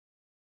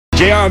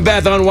JR and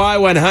Beth on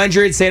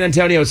Y100, San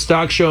Antonio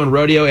Stock Show and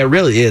Rodeo. It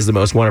really is the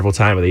most wonderful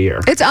time of the year.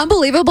 It's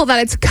unbelievable that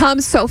it's come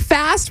so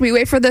fast. We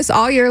wait for this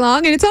all year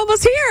long, and it's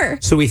almost here.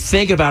 So we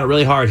think about it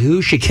really hard.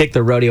 Who should kick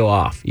the rodeo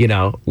off? You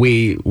know,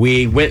 we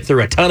went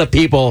through a ton of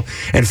people,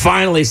 and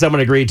finally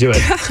someone agreed to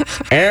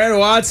it. Aaron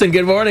Watson,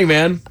 good morning,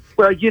 man.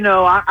 Well, you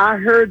know, I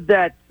heard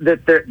that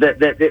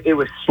it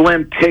was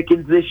slim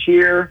pickings this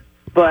year,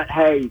 but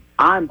hey,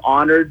 I'm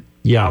honored.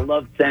 Yeah. I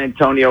love San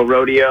Antonio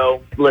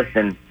Rodeo.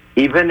 Listen,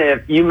 even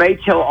if you may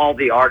tell all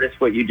the artists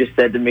what you just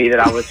said to me,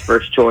 that I was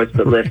first choice,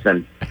 but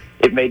listen,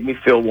 it made me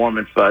feel warm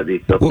and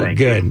fuzzy. So thank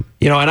you.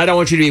 You know, and I don't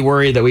want you to be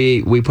worried that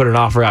we put an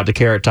offer out to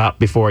Carrot Top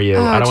before you.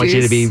 I don't want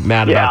you to be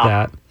mad about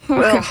that.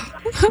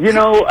 Well, you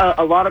know,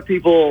 a lot of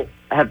people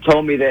have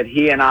told me that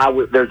he and I,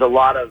 there's a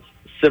lot of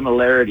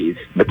similarities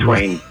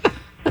between.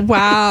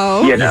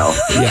 Wow. You know.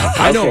 Yeah,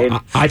 I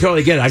know. I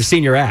totally get it. I've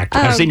seen your act.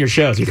 I've seen your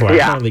shows before.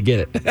 Yeah. I totally get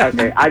it.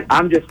 Okay, I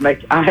just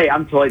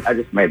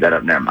made that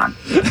up. Never mind.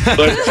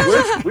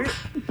 But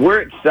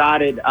we're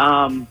excited.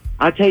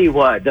 I tell you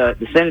what, the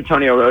San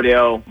Antonio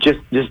Rodeo, just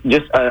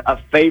a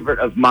favorite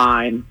of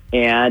mine,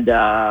 and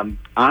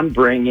I'm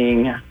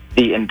bringing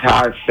the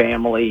entire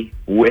family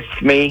with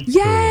me.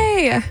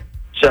 Yay!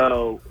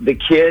 So the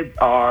kids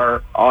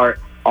are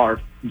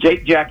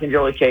Jake, Jack, and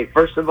Jolie Kate.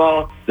 First of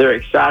all, they're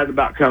excited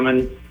about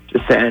coming to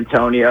San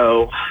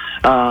Antonio,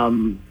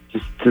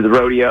 just to the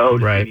rodeo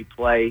to see me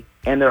play,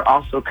 and they're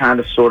also kind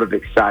of sort of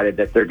excited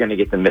that they're going to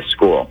get to miss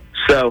school.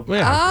 So,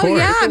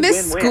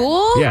 miss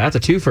school. Yeah, that's a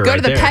twofer. Go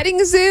to the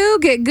petting zoo,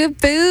 get good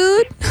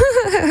food.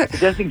 It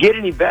doesn't get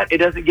any better. It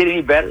doesn't get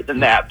any better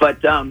than that.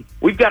 But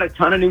we've got a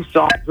ton of new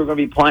songs we're going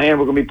to be playing.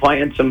 We're going to be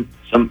playing some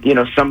of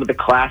the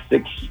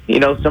classics. You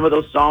know, some of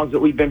those songs that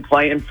we've been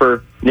playing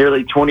for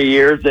nearly 20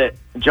 years at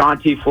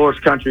John T. Floor's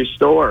Country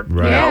Store.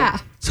 Right. Yeah.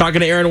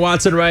 Talking to Aaron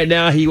Watson right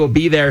now. He will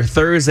be there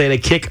Thursday to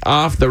kick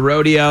off the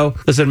rodeo.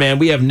 Listen, man,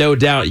 we have no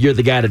doubt you're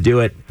the guy to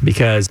do it,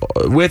 because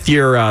with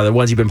your the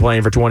ones you've been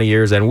playing for 20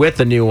 years and with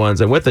the new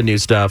ones and with the new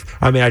stuff,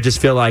 I mean, I just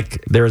feel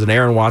like there's an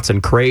Aaron Watson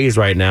craze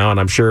right now, and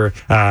I'm sure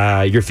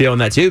you're feeling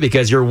that too,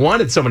 because you're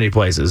wanted so many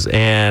places,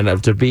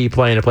 and to be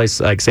playing a place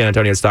like San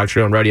Antonio Stock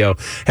Show and Rodeo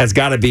has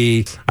got to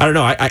be, I don't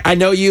know, I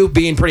know you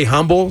being pretty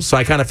humble, so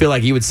I kind of feel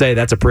like you would say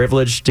that's a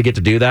privilege to get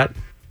to do that.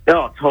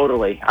 Oh,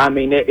 totally. I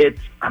mean,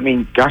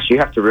 gosh, you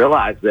have to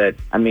realize that,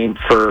 I mean,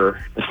 for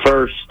the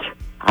first,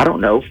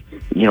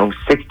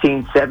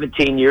 16,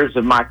 17 years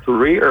of my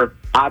career,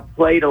 I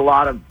played a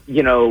lot of,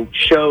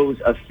 shows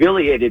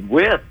affiliated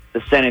with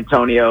the San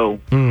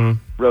Antonio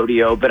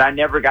Rodeo, but I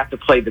never got to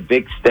play the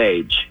big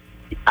stage.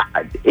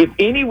 If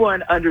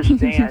anyone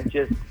understands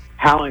just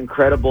how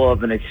incredible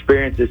of an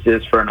experience this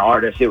is for an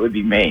artist, it would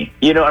be me.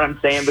 You know what I'm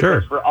saying? Sure.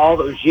 Because for all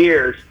those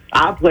years,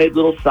 I played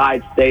little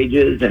side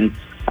stages, and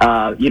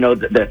I've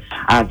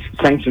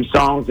sang some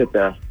songs at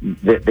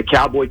the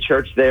Cowboy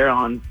Church there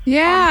on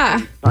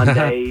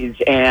Sundays.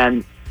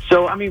 And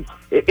so, I mean,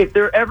 if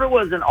there ever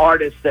was an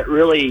artist that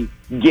really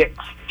gets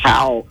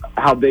how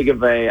big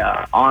of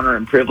a honor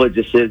and privilege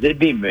this is, it'd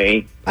be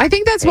me. I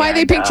think that's why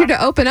they picked you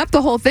to open up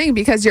the whole thing,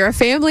 because you're a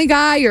family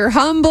guy, you're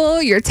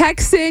humble, you're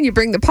Texan, you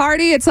bring the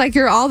party. It's like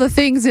you're all the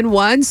things in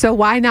one. So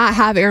why not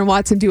have Aaron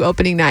Watson do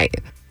opening night?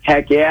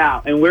 Heck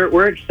yeah. And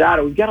we're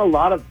excited. We've got a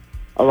lot of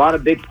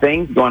big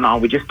things going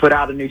on. We just put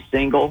out a new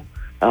single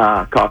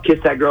called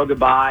Kiss That Girl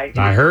Goodbye.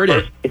 I heard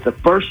it. It's the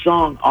first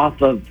song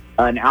off of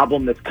an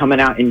album that's coming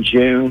out in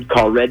June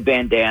called Red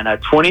Bandana.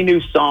 20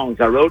 new songs.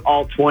 I wrote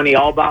all 20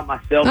 all by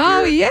myself.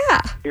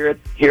 Here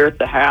at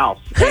the house.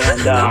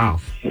 And wow.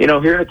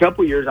 Here in a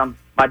couple years,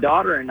 my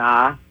daughter and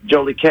I,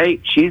 Jolie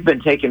Kate, she's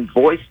been taking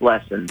voice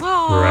lessons.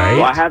 Right.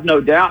 So I have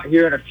no doubt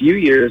here in a few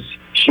years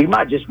she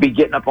might just be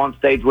getting up on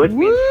stage with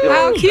me.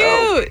 How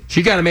cute!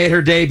 She kind of made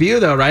her debut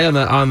though, right,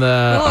 on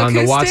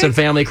the Watson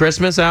Family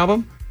Christmas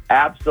album.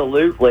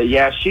 Absolutely,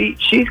 yeah.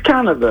 She's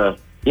kind of the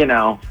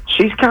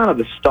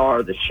star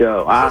of the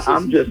show.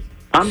 I'm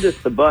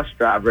just the bus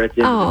driver at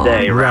the end of the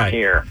day around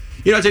here.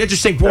 You know, it's an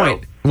interesting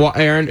point. Well,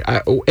 Aaron,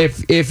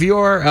 if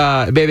your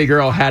baby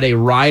girl had a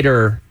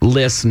rider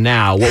list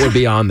now, what would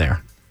be on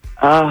there?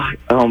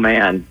 Oh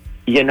man,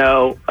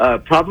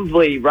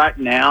 probably right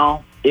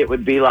now it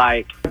would be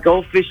like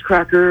goldfish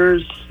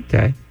crackers.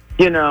 Okay.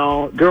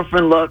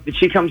 Girlfriend look,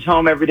 she comes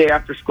home every day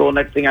after school.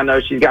 Next thing I know,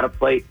 she's got a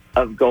plate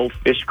of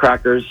goldfish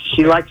crackers.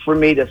 She likes for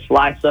me to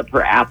slice up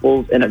her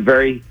apples in a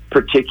very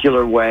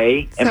particular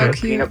way and put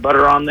peanut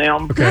butter on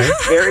them. Okay.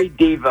 Very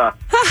diva.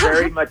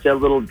 Very much a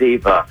little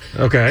diva.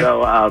 Okay.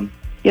 So,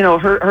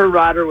 her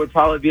rider would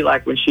probably be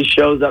like when she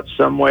shows up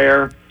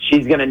somewhere,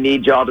 she's going to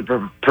need y'all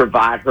to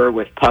provide her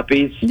with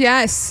puppies.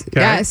 Yes,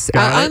 yes.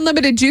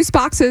 Unlimited juice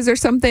boxes or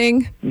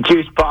something.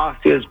 Juice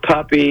boxes,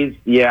 puppies,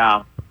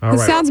 yeah. It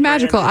sounds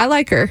magical. I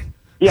like her.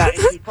 Yeah,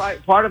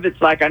 part of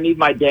it's like I need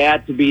my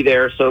dad to be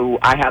there, so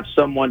I have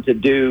someone to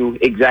do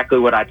exactly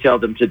what I tell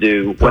them to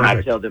do when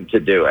I tell them to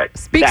do it.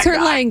 Speaks her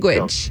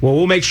language. Well,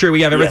 we'll make sure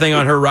we have everything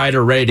on her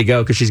rider ready to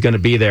go because she's going to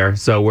be there.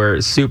 So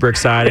we're super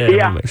excited.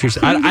 Yeah.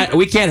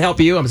 We can't help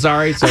you. I'm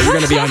sorry. So you're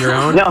going to be on your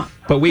own. No.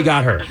 But we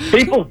got her.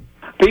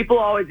 People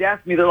always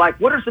ask me, they're like,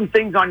 what are some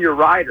things on your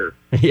rider?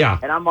 Yeah.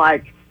 And I'm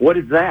like, what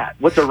is that?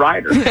 What's a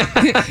rider?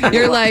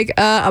 You're like,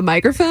 a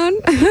microphone?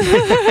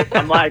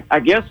 I'm like, I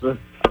guess a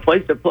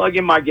place to plug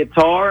in my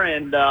guitar,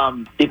 and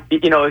if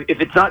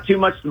it's not too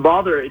much to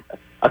bother,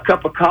 a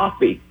cup of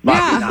coffee.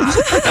 Yeah.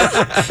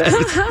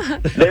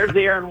 There's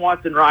the Aaron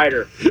Watson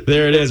rider.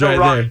 There it is, right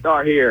rock there.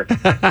 star here.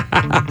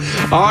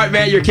 All right,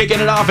 man, you're kicking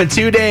it off in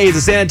 2 days.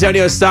 The San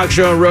Antonio Stock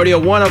Show Rodeo,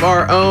 one of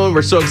our own.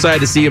 We're so excited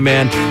to see you,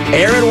 man.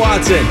 Aaron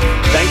Watson.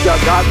 Thank y'all.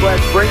 God bless.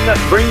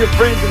 Bring your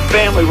friends and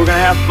family. We're going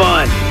to have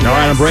fun. All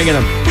right, I'm bringing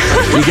them.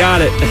 You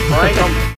got it. Bring them.